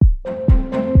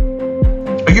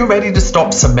you ready to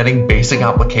stop submitting basic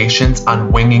applications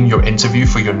and winging your interview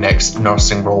for your next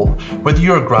nursing role? Whether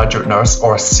you're a graduate nurse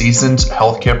or a seasoned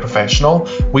healthcare professional,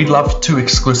 we'd love to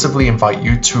exclusively invite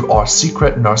you to our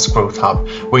secret Nurse Growth Hub,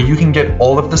 where you can get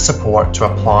all of the support to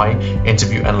apply,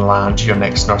 interview, and land your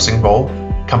next nursing role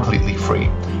completely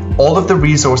free. All of the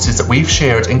resources that we've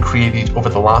shared and created over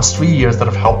the last 3 years that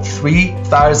have helped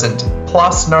 3,000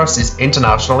 plus nurses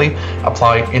internationally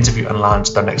apply, interview, and land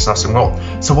their next nursing role.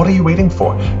 So what are you waiting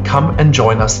for? Come and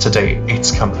join us today.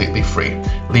 It's completely free.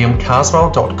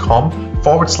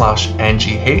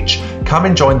 liamcaswell.com/NGH. Come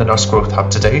and join the Nurse Growth Hub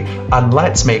today, and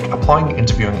let's make applying,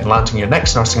 interviewing, and landing your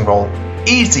next nursing role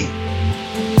easy.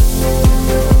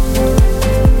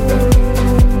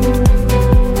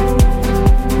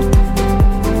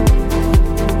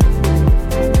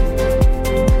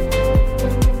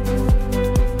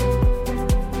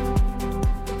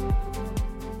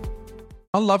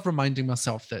 I love reminding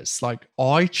myself this, like,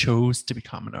 I chose to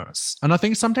become a nurse. And I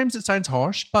think sometimes it sounds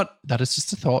harsh, but that is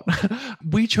just a thought.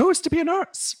 We chose to be a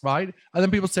nurse, right? And then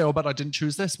people say, oh, but I didn't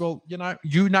choose this. Well,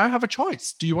 you now have a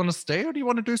choice. Do you want to stay or do you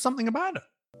want to do something about it?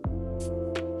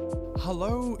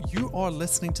 Hello, you are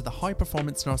listening to the High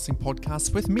Performance Nursing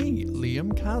Podcast with me,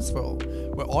 Liam Caswell,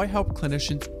 where I help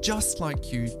clinicians just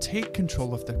like you take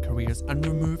control of their careers and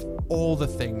remove all the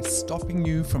things stopping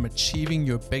you from achieving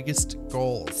your biggest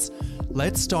goals.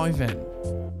 Let's dive in.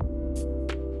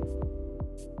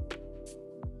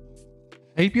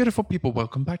 Hey, beautiful people,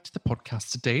 welcome back to the podcast.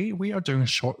 Today, we are doing a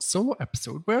short solo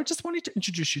episode where I just wanted to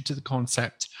introduce you to the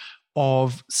concept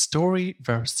of story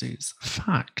versus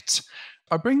fact.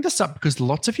 I bring this up because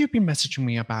lots of you have been messaging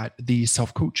me about the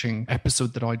self-coaching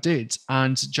episode that I did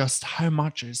and just how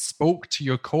much it spoke to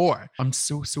your core. I'm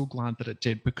so glad that it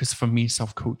did, because for me,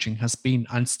 self-coaching has been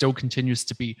and still continues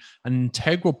to be an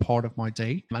integral part of my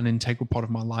day, an integral part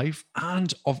of my life,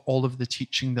 and of all of the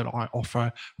teaching that I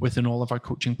offer within all of our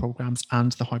coaching programs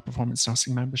and the High Performance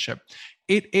Nursing membership.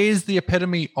 It is the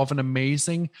epitome of an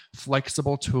amazing,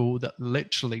 flexible tool that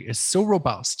literally is so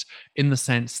robust in the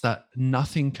sense that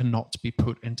nothing cannot be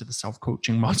put into the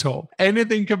self-coaching model.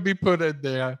 Anything can be put in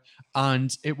there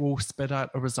and it will spit out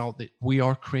a result that we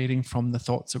are creating from the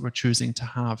thoughts that we're choosing to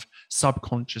have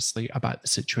subconsciously about the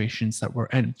situations that we're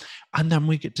in. And then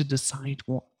we get to decide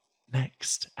what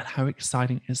next. And how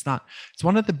exciting is that? It's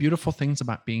one of the beautiful things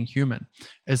about being human,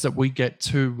 is that we get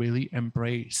to really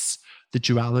embrace the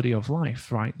duality of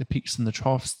life, right? The peaks and the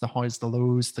troughs, the highs, the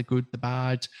lows, the good, the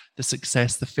bad, the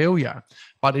success, the failure.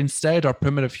 But instead, our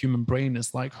primitive human brain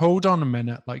is like, hold on a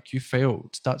minute, like, you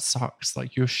failed. That sucks.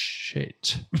 Like, you're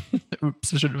shit.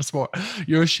 Oops, I shouldn't have swore.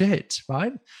 You're shit,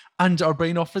 right? And our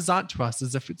brain offers that to us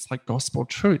as if it's like gospel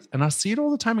truth. And I see it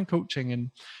all the time in coaching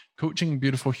and coaching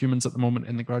beautiful humans at the moment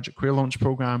in the Graduate Career Launch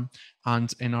program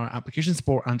and in our application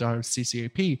support and our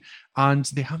CCAP. And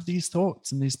they have these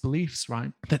thoughts and these beliefs,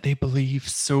 right, that they believe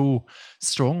so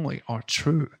strongly are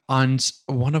true. And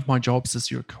one of my jobs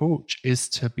as your coach is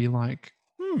to be like,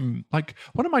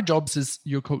 one of my jobs as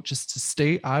your coach is to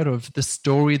stay out of the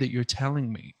story that you're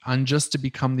telling me and just to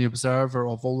become the observer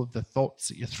of all of the thoughts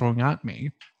that you're throwing at me.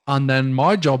 And then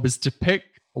my job is to pick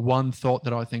one thought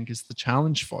that I think is the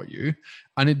challenge for you.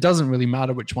 And it doesn't really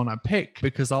matter which one I pick,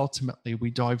 because ultimately we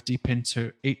dive deep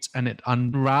into it and it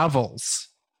unravels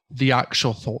the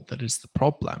actual thought that is the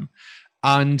problem.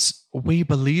 And we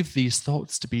believe these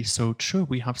thoughts to be so true.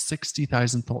 We have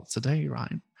 60,000 thoughts a day,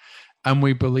 right? And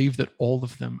we believe that all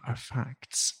of them are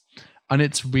facts. And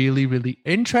it's really, really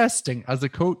interesting as a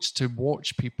coach to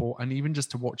watch people and even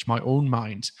just to watch my own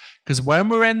mind. Because when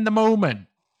we're in the moment,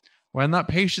 when that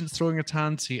patient's throwing a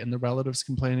tanty and the relative's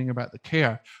complaining about the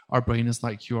care, our brain is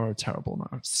like, you are a terrible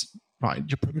nurse, right?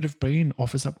 Your primitive brain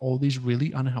offers up all these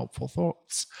really unhelpful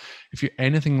thoughts. If you're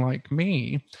anything like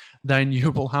me, then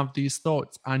you will have these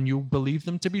thoughts and you'll believe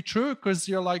them to be true because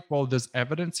you're like, well, there's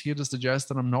evidence here to suggest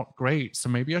that I'm not great. So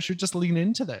maybe I should just lean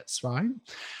into this, right?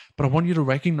 But I want you to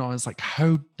recognize like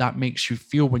how that makes you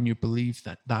feel when you believe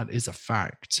that that is a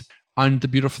fact. And the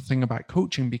beautiful thing about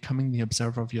coaching, becoming the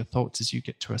observer of your thoughts, is you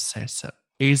get to assess it.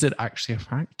 Is it actually a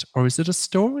fact, or is it a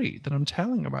story that I'm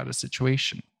telling about a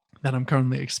situation that I'm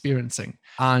currently experiencing?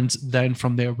 And then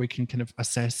from there, we can kind of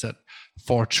assess it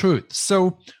for truth.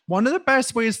 So one of the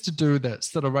best ways to do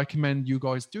this, that I recommend you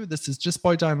guys do this, is just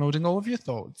by downloading all of your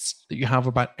thoughts that you have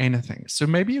about anything. So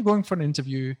maybe you're going for an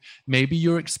interview, maybe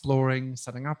you're exploring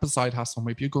setting up a side hustle,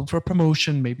 maybe you're going for a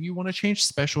promotion, maybe you want to change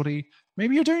specialty,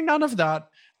 maybe you're doing none of that,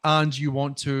 and you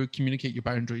want to communicate your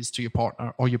boundaries to your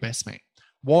partner or your best mate,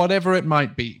 whatever it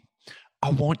might be. I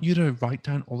want you to write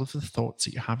down all of the thoughts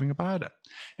that you're having about it.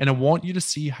 And I want you to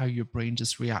see how your brain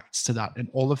just reacts to that and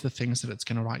all of the things that it's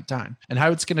going to write down and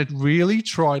how it's going to really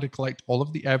try to collect all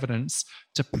of the evidence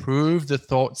to prove the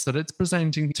thoughts that it's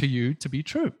presenting to you to be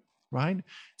true, right?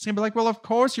 It's going to be like, well, of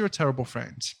course you're a terrible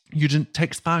friend. You didn't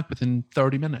text back within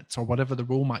 30 minutes or whatever the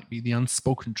rule might be, the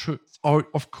unspoken truth. Or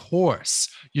of course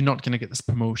you're not going to get this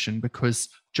promotion because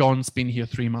John's been here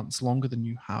 3 months longer than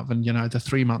you have. And, the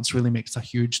 3 months really makes a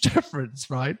huge difference,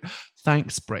 right?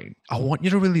 Thanks, brain. I want you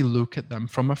to really look at them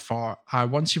from afar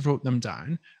once you've wrote them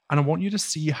down. And I want you to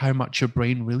see how much your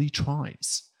brain really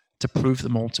tries to prove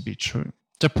them all to be true,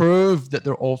 to prove that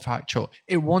they're all factual.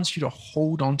 It wants you to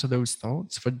hold on to those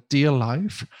thoughts for dear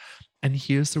life. And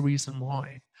here's the reason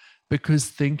why. Because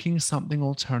thinking something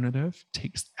alternative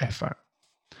takes effort.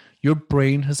 Your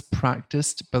brain has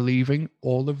practiced believing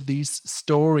all of these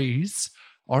stories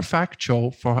are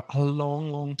factual for a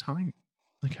long, long time.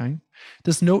 Okay?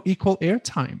 There's no equal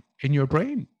airtime in your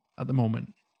brain at the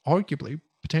moment. Arguably,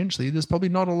 potentially, there's probably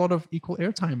not a lot of equal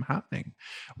airtime happening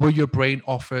where your brain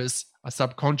offers a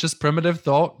subconscious primitive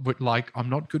thought with like,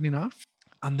 I'm not good enough.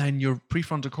 And then your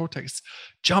prefrontal cortex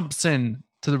jumps in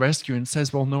to the rescue and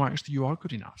says, well, no, actually, you are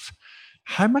good enough.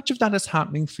 How much of that is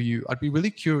happening for you? I'd be really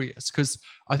curious because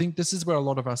I think this is where a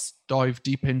lot of us dive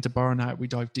deep into burnout. We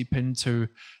dive deep into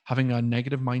having a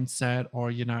negative mindset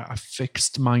or, a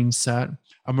fixed mindset.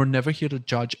 And we're never here to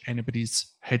judge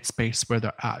anybody's headspace where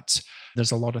they're at.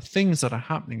 There's a lot of things that are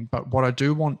happening. But what I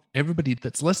do want everybody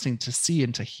that's listening to see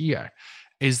and to hear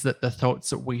is that the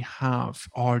thoughts that we have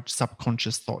are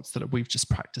subconscious thoughts that we've just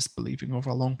practiced believing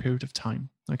over a long period of time.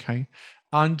 Okay.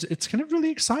 And it's kind of really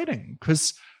exciting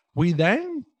because we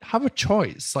then have a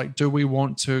choice. Like, do we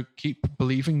want to keep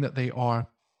believing that they are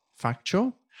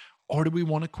factual? Or do we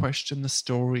want to question the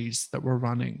stories that we're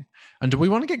running? And do we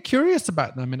want to get curious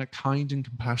about them in a kind and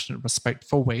compassionate,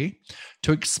 respectful way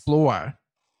to explore,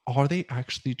 are they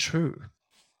actually true?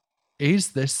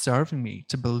 Is this serving me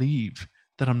to believe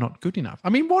that I'm not good enough?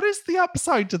 I mean, what is the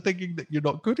upside to thinking that you're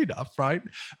not good enough, right?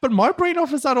 But my brain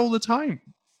offers that all the time.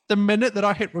 The minute that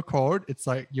I hit record, it's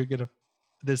like, you're going to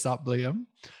this up, Liam,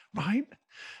 right?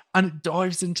 And it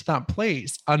dives into that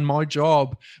place. And my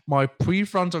job, my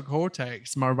prefrontal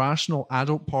cortex, my rational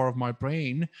adult part of my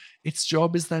brain, its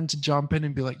job is then to jump in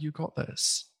and be like, you got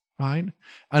this, right?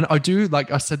 And I do,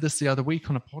 like I said this the other week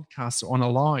on a podcast, on a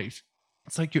live,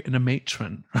 it's like you're in a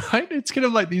matron, right? It's kind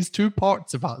of like these two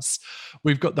parts of us.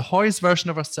 We've got the highest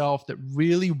version of ourselves that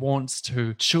really wants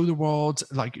to show the world,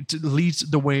 like to lead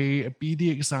the way, be the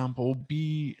example,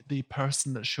 be the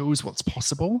person that shows what's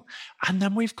possible. And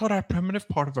then we've got our primitive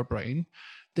part of our brain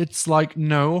that's like,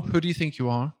 no, who do you think you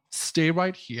are? Stay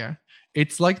right here.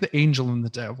 It's like the angel and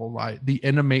the devil, right? The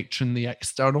inner matron, the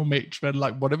external matron,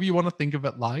 like whatever you want to think of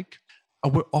it like.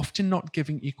 And we're often not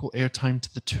giving equal airtime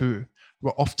to the two.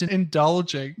 We're often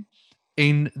indulging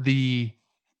in the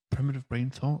primitive brain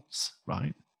thoughts,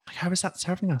 right? How is that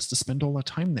serving us to spend all our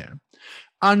time there?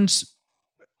 And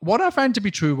what I found to be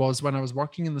true was when I was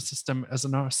working in the system as a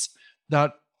nurse,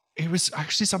 that it was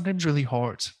actually sometimes really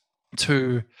hard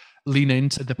to lean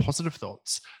into the positive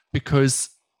thoughts because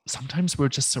sometimes we're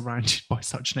just surrounded by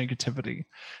such negativity.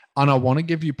 And I want to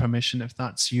give you permission if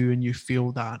that's you and you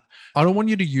feel that. I don't want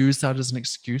you to use that as an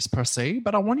excuse per se,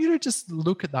 but I want you to just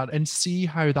look at that and see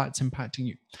how that's impacting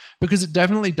you, because it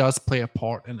definitely does play a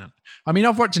part in it. I mean,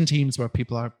 I've worked in teams where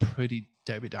people are pretty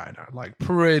Debbie Downer, like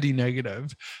pretty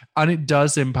negative, and it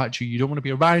does impact you. You don't want to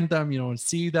be around them, you don't want to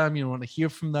see them, you don't want to hear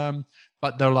from them,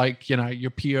 but they're like,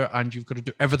 your peer and you've got to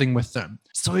do everything with them.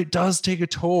 So it does take a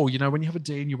toll. When you have a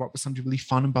day and you work with somebody really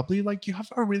fun and bubbly, like you have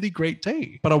a really great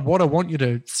day. But what I want you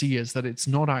to see is that it's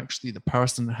not actually the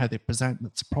person and how they present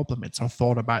that's a problem. It's our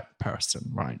thought about the person,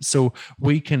 right? So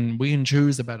we can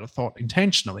choose a better thought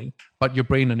intentionally, but your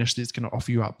brain initially is going to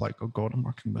offer you up like, oh God, I'm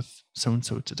working with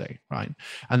so-and-so today, right?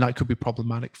 And that could be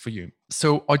problematic for you.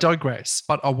 So I digress,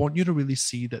 but I want you to really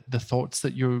see that the thoughts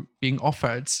that you're being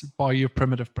offered by your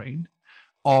primitive brain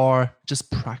are just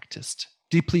practiced,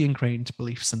 deeply ingrained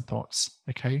beliefs and thoughts,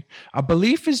 okay? A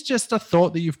belief is just a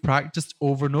thought that you've practiced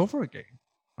over and over again,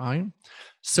 right?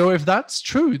 So if that's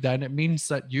true, then it means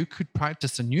that you could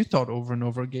practice a new thought over and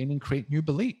over again and create new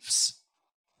beliefs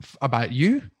about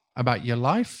you, about your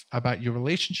life, about your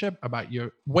relationship, about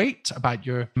your weight, about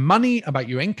your money, about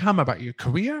your income, about your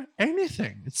career,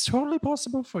 anything. It's totally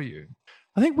possible for you.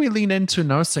 I think we lean into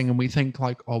nursing and we think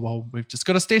like, oh, well, we've just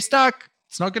got to stay stuck.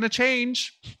 It's not going to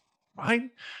change, right?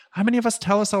 How many of us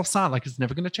tell ourselves that? Like, it's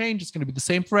never going to change. It's going to be the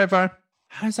same forever.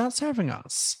 How's that serving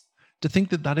us? to think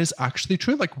that that is actually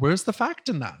true. Like, where's the fact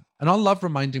in that? And I love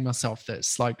reminding myself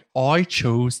this, like, I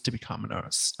chose to become a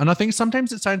nurse. And I think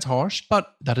sometimes it sounds harsh,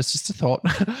 but that is just a thought.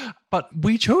 But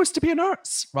we chose to be a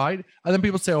nurse, right? And then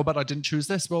people say, oh, but I didn't choose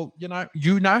this. Well,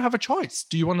 you now have a choice.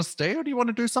 Do you want to stay or do you want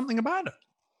to do something about it?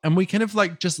 And we kind of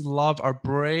like just love our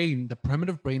brain. The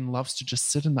primitive brain loves to just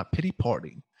sit in that pity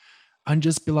party and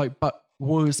just be like, but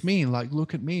woe is me. Like,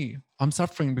 look at me. I'm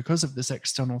suffering because of this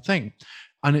external thing.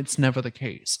 And it's never the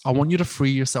case. I want you to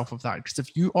free yourself of that. Because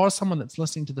if you are someone that's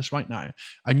listening to this right now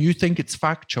and you think it's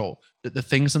factual that the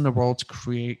things in the world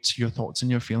create your thoughts and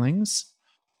your feelings,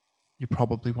 you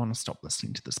probably want to stop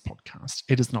listening to this podcast.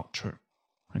 It is not true.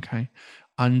 Okay.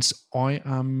 And I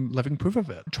am living proof of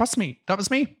it. Trust me, that was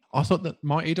me. I thought that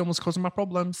my ADOM was causing my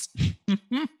problems.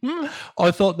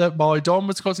 I thought that my DOM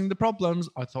was causing the problems.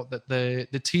 I thought that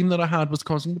the team that I had was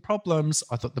causing the problems.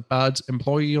 I thought the bad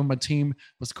employee on my team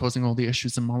was causing all the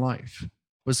issues in my life,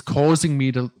 was causing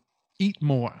me to eat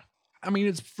more. I mean,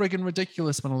 it's friggin'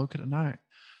 ridiculous when I look at it now.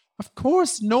 Of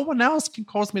course, no one else can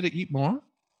cause me to eat more,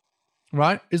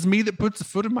 right? It's me that puts the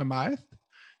food in my mouth.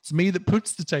 It's me that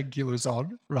puts the 10 kilos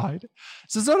on, right?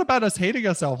 So it's not about us hating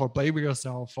ourselves or blaming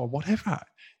ourselves or whatever.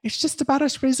 It's just about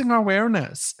us raising our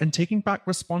awareness and taking back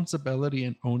responsibility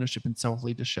and ownership and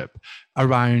self-leadership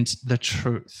around the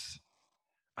truth.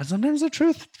 And sometimes the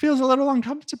truth feels a little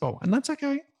uncomfortable, and that's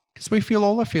okay, because we feel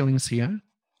all our feelings here,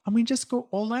 and we just go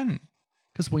all in,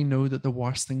 because we know that the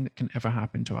worst thing that can ever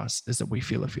happen to us is that we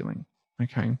feel a feeling,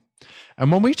 okay?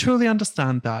 And when we truly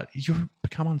understand that, you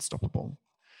become unstoppable.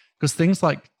 Because things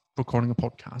like recording a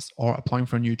podcast or applying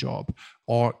for a new job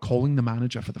or calling the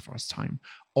manager for the first time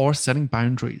or setting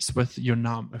boundaries with your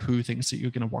NUM who thinks that you're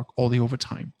going to work all the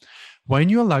overtime. When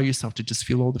you allow yourself to just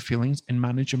feel all the feelings and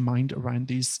manage your mind around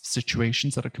these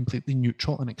situations that are completely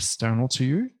neutral and external to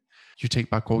you, you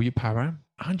take back all your power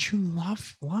and you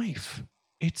love life.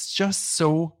 It's just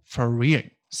so freeing.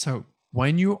 So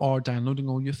when you are downloading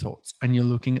all your thoughts and you're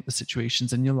looking at the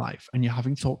situations in your life and you're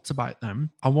having thoughts about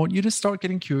them, I want you to start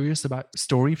getting curious about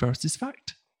story versus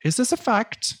fact. Is this a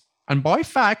fact? And by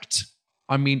fact,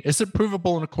 I mean, is it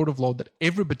provable in a court of law that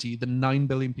everybody, the 9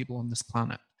 billion people on this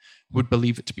planet, would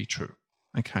believe it to be true?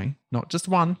 Okay, not just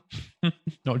one,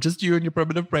 not just you and your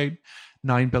primitive brain.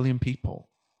 9 billion people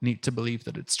need to believe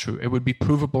that it's true. It would be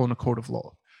provable in a court of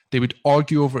law. They would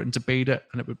argue over it and debate it,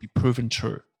 and it would be proven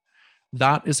true.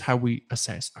 That is how we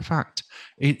assess a fact.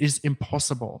 It is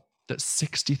impossible that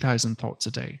 60,000 thoughts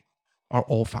a day are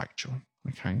all factual,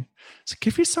 okay? So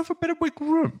give yourself a bit of wiggle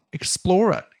room.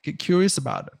 Explore it. Get curious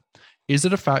about it. Is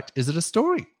it a fact? Is it a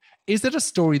story? Is it a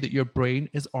story that your brain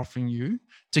is offering you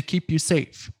to keep you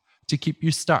safe, to keep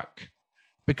you stuck?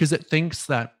 Because it thinks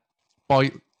that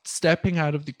by stepping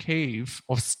out of the cave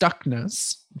of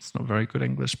stuckness, it's not very good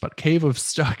English, but cave of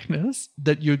stuckness,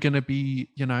 that you're going to be,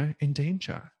 in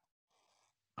danger.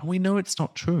 And we know it's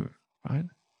not true, right?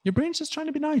 Your brain's just trying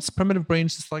to be nice. Primitive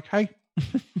brain's just like, hey,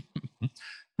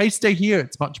 hey, stay here.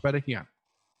 It's much better here.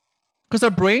 Because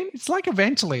our brain, it's like a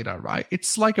ventilator, right?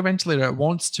 It's like a ventilator. It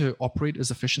wants to operate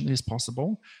as efficiently as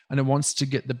possible, and it wants to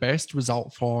get the best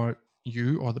result for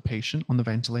you or the patient on the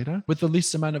ventilator with the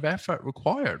least amount of effort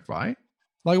required, right?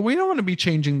 Like, we don't want to be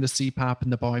changing the CPAP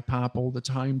and the BiPAP all the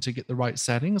time to get the right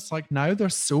setting. It's like now they're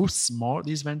so smart,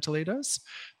 these ventilators,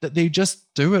 that they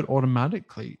just do it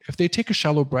automatically. If they take a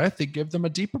shallow breath, they give them a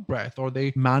deeper breath, or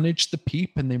they manage the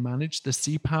PEEP and they manage the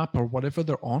CPAP or whatever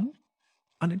they're on.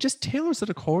 And it just tailors it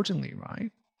accordingly,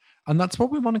 right? And that's what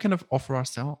we want to kind of offer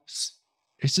ourselves.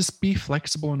 It's just be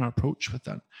flexible in our approach with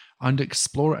it and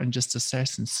explore it and just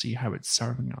assess and see how it's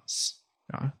serving us,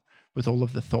 with all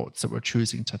of the thoughts that we're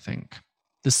choosing to think.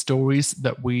 The stories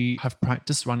that we have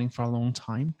practiced running for a long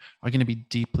time are going to be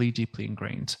deeply, deeply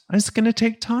ingrained. And it's going to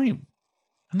take time.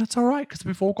 And that's all right, because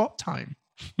we've all got time.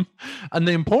 And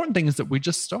the important thing is that we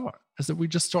just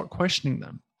start questioning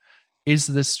them. Is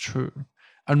this true?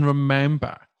 And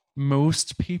remember,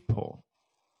 most people,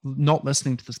 not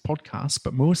listening to this podcast,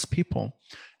 but most people,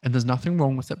 and there's nothing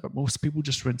wrong with it, but most people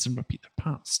just rinse and repeat their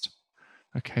past.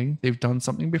 Okay, they've done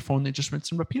something before and they just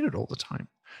rinse and repeat it all the time.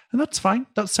 And that's fine.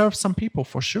 That serves some people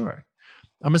for sure.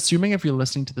 I'm assuming if you're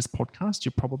listening to this podcast,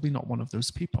 you're probably not one of those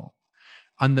people.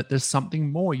 And that there's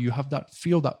something more. You have that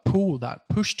feel, that pull, that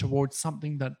push towards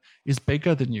something that is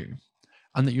bigger than you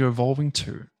and that you're evolving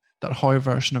to, that higher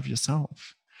version of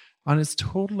yourself. And it's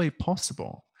totally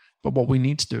possible. But what we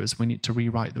need to do is we need to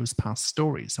rewrite those past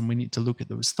stories, and we need to look at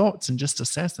those thoughts and just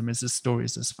assess them. Is this story,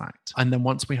 is this fact? And then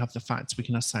once we have the facts, we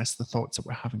can assess the thoughts that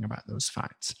we're having about those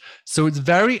facts. So it's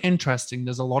very interesting.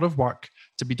 There's a lot of work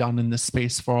to be done in this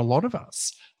space for a lot of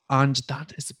us. And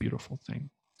that is a beautiful thing.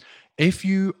 If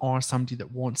you are somebody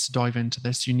that wants to dive into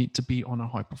this, you need to be on a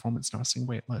high performance nursing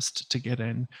waitlist to get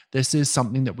in. This is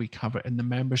something that we cover in the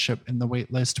membership, in the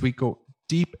waitlist. We go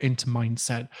deep into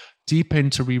mindset, deep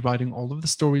into rewriting all of the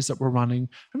stories that we're running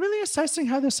and really assessing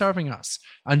how they're serving us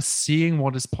and seeing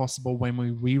what is possible when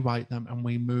we rewrite them and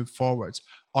we move forward.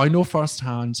 I know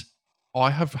firsthand, I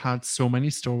have had so many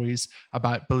stories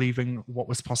about believing what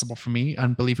was possible for me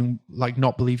and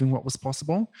not believing what was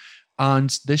possible.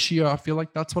 And this year, I feel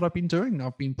like that's what I've been doing.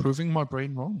 I've been proving my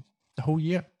brain wrong the whole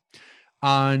year.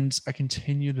 And I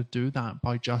continue to do that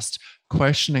by just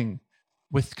questioning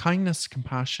with kindness,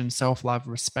 compassion, self-love,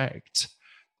 respect,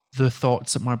 the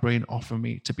thoughts that my brain offer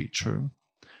me to be true.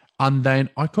 And then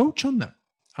I coach on them.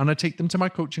 And I take them to my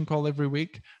coaching call every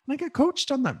week and I get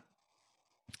coached on them.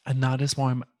 And that is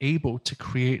why I'm able to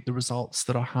create the results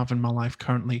that I have in my life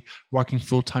currently, working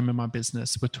full-time in my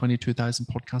business with 22,000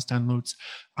 podcast downloads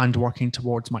and working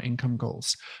towards my income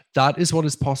goals. That is what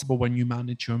is possible when you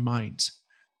manage your mind.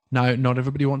 Now, not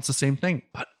everybody wants the same thing,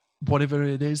 but whatever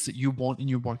it is that you want and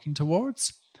you're working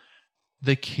towards,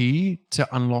 the key to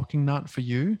unlocking that for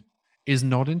you is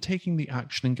not in taking the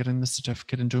action and getting the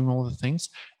certificate and doing all the things.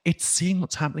 It's seeing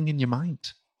what's happening in your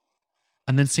mind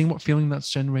and then seeing what feeling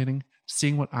that's generating,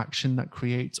 seeing what action that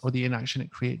creates or the inaction it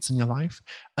creates in your life,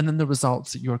 and then the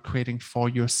results that you're creating for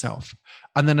yourself,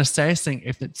 and then assessing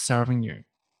if it's serving you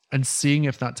and seeing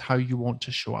if that's how you want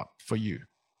to show up for you.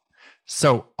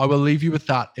 So I will leave you with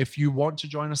that. If you want to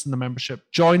join us in the membership,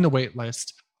 join the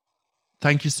waitlist.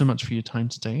 Thank you so much for your time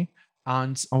today.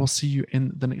 And I will see you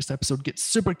in the next episode. Get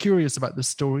super curious about the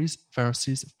stories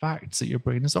versus facts that your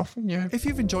brain is offering you. If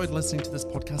you've enjoyed listening to this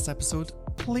podcast episode,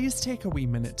 please take a wee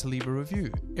minute to leave a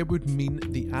review. It would mean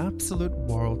the absolute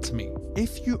world to me.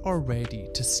 If you are ready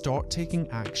to start taking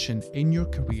action in your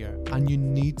career and you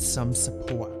need some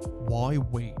support, why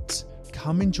wait?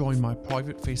 Come and join my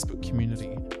private Facebook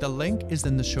community. The link is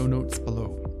in the show notes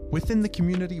below. Within the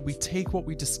community, we take what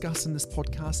we discuss in this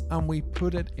podcast and we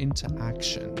put it into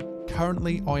action.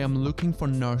 Currently, I am looking for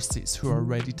nurses who are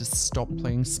ready to stop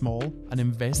playing small and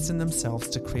invest in themselves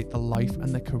to create the life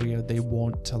and the career they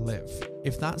want to live.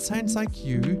 If that sounds like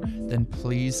you, then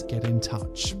please get in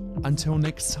touch. Until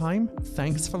next time,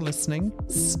 thanks for listening,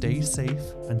 stay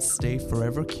safe, and stay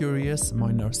forever curious,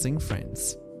 my nursing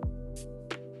friends.